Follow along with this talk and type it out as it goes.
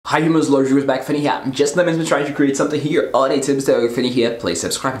Hi humans, Lord Jules back, Fanny here. I'm just been trying to create something here on YouTube, so Fanny here. Please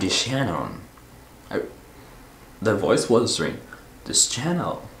subscribe to this channel. The voice was ring. This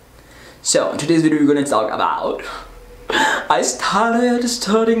channel. So in today's video we're gonna talk about I started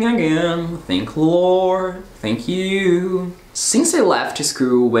studying again. Thank Lord, thank you. Since I left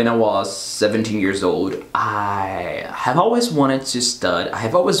school when I was 17 years old, I have always wanted to study. I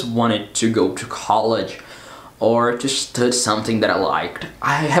have always wanted to go to college or to study something that I liked.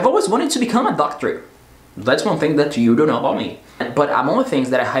 I have always wanted to become a doctor. That's one thing that you don't know about me. But among the things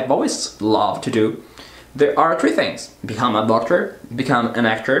that I have always loved to do, there are three things: become a doctor, become an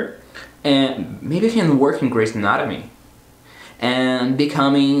actor, and maybe I can work in Grey's Anatomy, and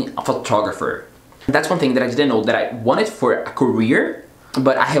becoming a photographer. That's one thing that I didn't know that I wanted for a career,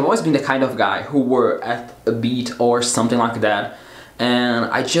 but I have always been the kind of guy who were at a beat or something like that, and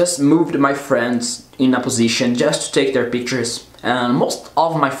I just moved my friends in a position just to take their pictures, and most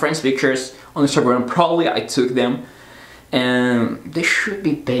of my friends' pictures on Instagram, probably I took them, and they should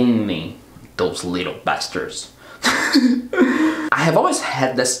be paying me, those little bastards. I have always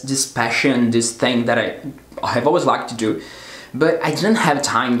had this passion, this thing that I have always liked to do, but I didn't have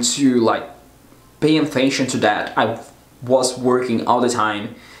time to like pay attention to that. I was working all the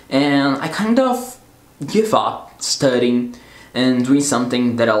time, and I kind of give up studying and doing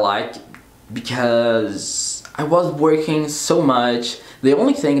something that I like because I was working so much. The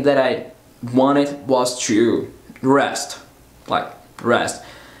only thing that I wanted was to rest. But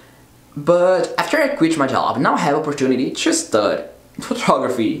after I quit my job, now I have opportunity to study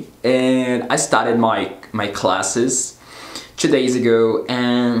photography, and I started my classes 2 days ago,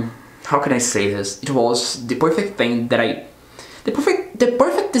 and how can I say this? It was the perfect thing that the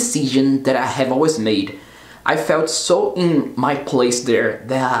perfect decision that I have always made. I felt so in my place there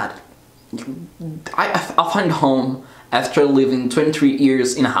that I found home after living 23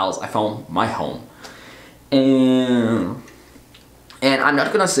 years in a house. I found my home, and I'm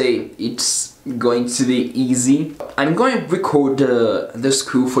not gonna say it's going to be easy. I'm going to record the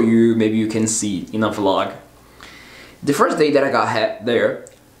school for you. Maybe you can see in a vlog. The first day that I got there,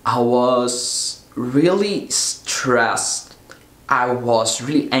 I was really stressed. I was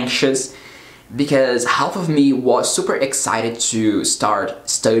really anxious because half of me was super excited to start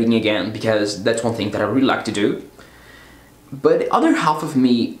studying again, because that's one thing that I really like to do. But the other half of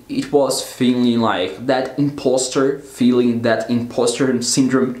me, it was feeling like that imposter feeling, that imposter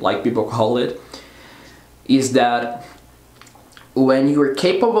syndrome, like people call it, is that when you are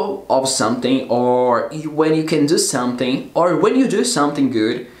capable of something, or when you can do something, or when you do something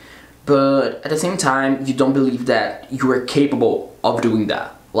good, but at the same time you don't believe that you are capable of doing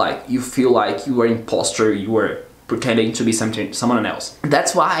that. Like you feel like you are an imposter, you are pretending to be someone else.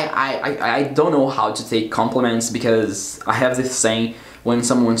 That's why I don't know how to take compliments, because I have this saying: when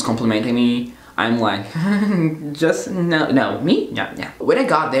someone's complimenting me, I'm like, just no, me? Yeah. When I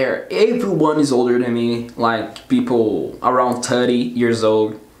got there, everyone is older than me, like people around 30 years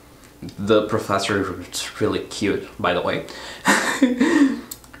old. The professor was really cute, by the way.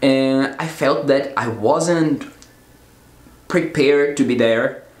 And I felt that I wasn't prepared to be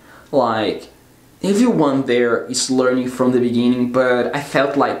there. Like, everyone there is learning from the beginning, but I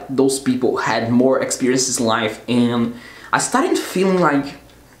felt like those people had more experiences in life, and I started feeling like,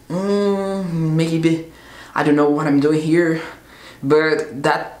 maybe I don't know what I'm doing here. But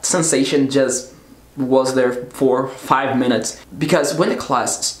that sensation just was there for 5 minutes, because when the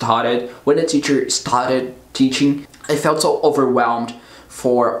class started, when the teacher started teaching, I felt so overwhelmed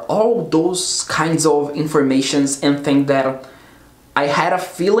for all those kinds of informations and things that I had a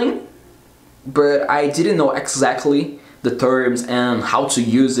feeling, but I didn't know exactly the terms and how to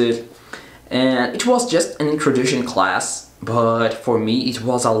use it. And it was just an introduction class, but for me it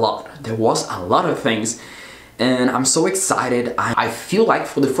was a lot. There was a lot of things, and I'm so excited. I feel like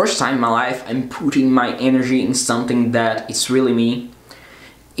for the first time in my life I'm putting my energy in something that is really me.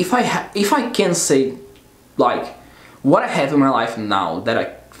 If I can say like what I have in my life now that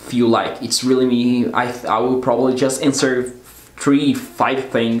I feel like it's really me, I will probably just answer 3-5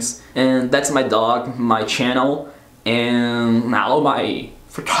 things, and that's my dog, my channel, and now my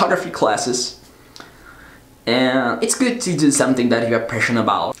photography classes. And it's good to do something that you're passionate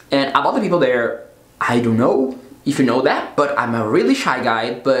about. And about the people there, I don't know if you know that, but I'm a really shy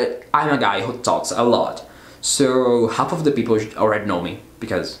guy, but I'm a guy who talks a lot. So half of the people already know me,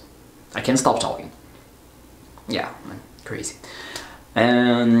 because I can't stop talking. Yeah, I'm crazy.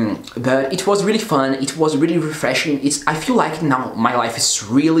 But it was really fun, it was really refreshing. I feel like now my life is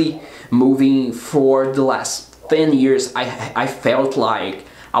really moving. For the last 10 years I felt like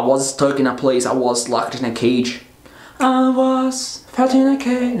I was stuck in a place, I was locked in a cage. I was felt in a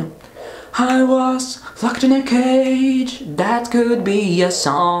cage. I was locked in a cage. That could be a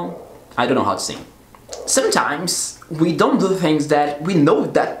song. I don't know how to sing. Sometimes we don't do things that we know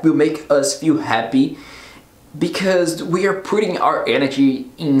that will make us feel happy because we are putting our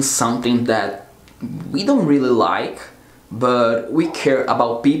energy in something that we don't really like, but we care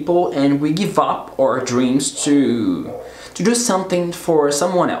about people and we give up our dreams to do something for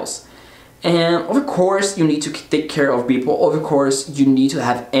someone else. And of course you need to take care of people, of course you need to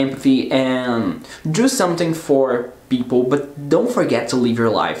have empathy and do something for people, but don't forget to live your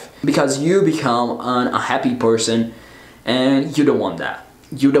life, because you become an unhappy person and you don't want that.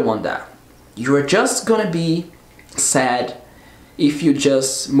 You don't want that. You're just gonna be sad if you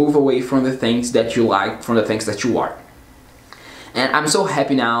just move away from the things that you like, from the things that you are. And I'm so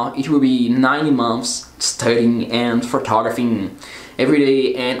happy now. It will be 9 months studying and photographing every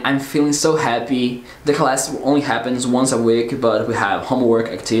day, and I'm feeling so happy. The class only happens once a week, but we have homework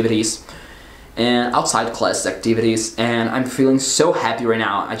activities and outside class activities, and I'm feeling so happy right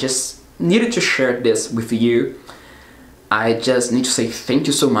now. I just needed to share this with you. I just need to say thank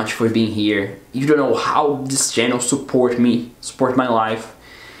you so much for being here. You don't know how this channel support me, support my life.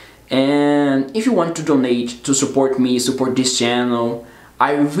 And if you want to donate to support me, support this channel,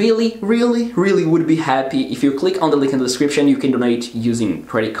 I really would be happy if you click on the link in the description. You can donate using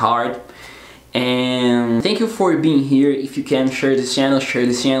credit card. And thank you for being here. If you can, share this channel, share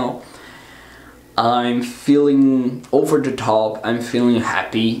this channel. I'm feeling over the top. I'm feeling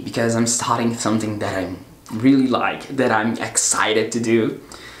happy because I'm starting something that I really like, that I'm excited to do.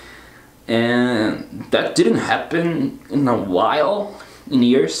 And that didn't happen in a while, in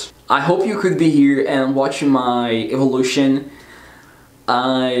years. I hope you could be here and watch my evolution.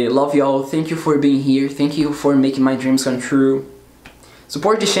 I love y'all. Thank you for being here. Thank you for making my dreams come true.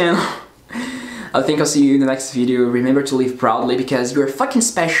 Support this channel. I think I'll see you in the next video. Remember to live proudly because you're fucking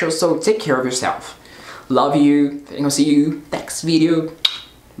special, so take care of yourself. Love you. I think I'll see you next video.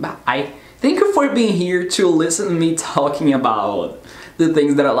 Bye. Thank you for being here to listen to me talking about the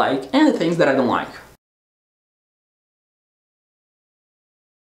things that I like and the things that I don't like.